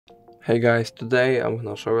Hey guys, today I'm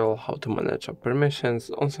gonna show you how to manage your permissions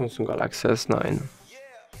on Samsung Galaxy S9.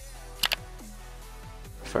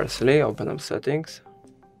 Firstly, open up settings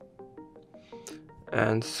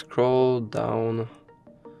and scroll down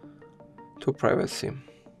to privacy.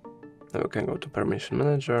 Now you can go to permission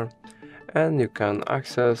manager and you can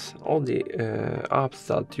access all the apps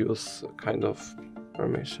that use kind of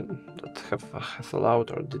permission, that has allowed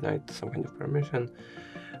or denied some kind of permission,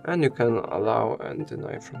 and you can allow and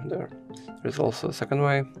deny from there. There's also a second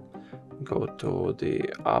way. Go to the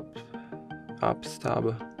apps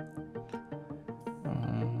tab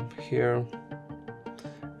here,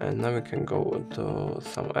 and now we can go to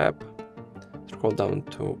some app, scroll down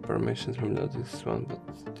to permissions, not this one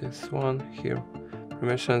but this one here,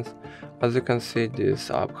 permissions. As you can see, this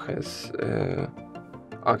app has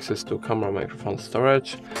access to camera, microphone,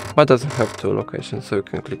 storage, but doesn't have two locations, so you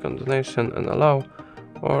can click on donation and allow,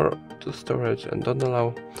 or to storage and don't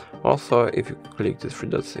allow. Also, if you click these three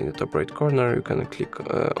dots in the top right corner, you can click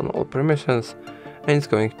on all permissions, and it's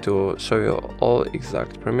going to show you all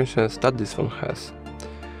exact permissions that this phone has,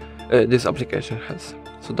 this application has.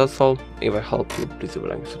 So that's all. If I helped you, please leave a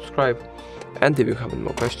like and subscribe, and if you have any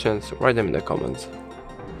more questions, write them in the comments.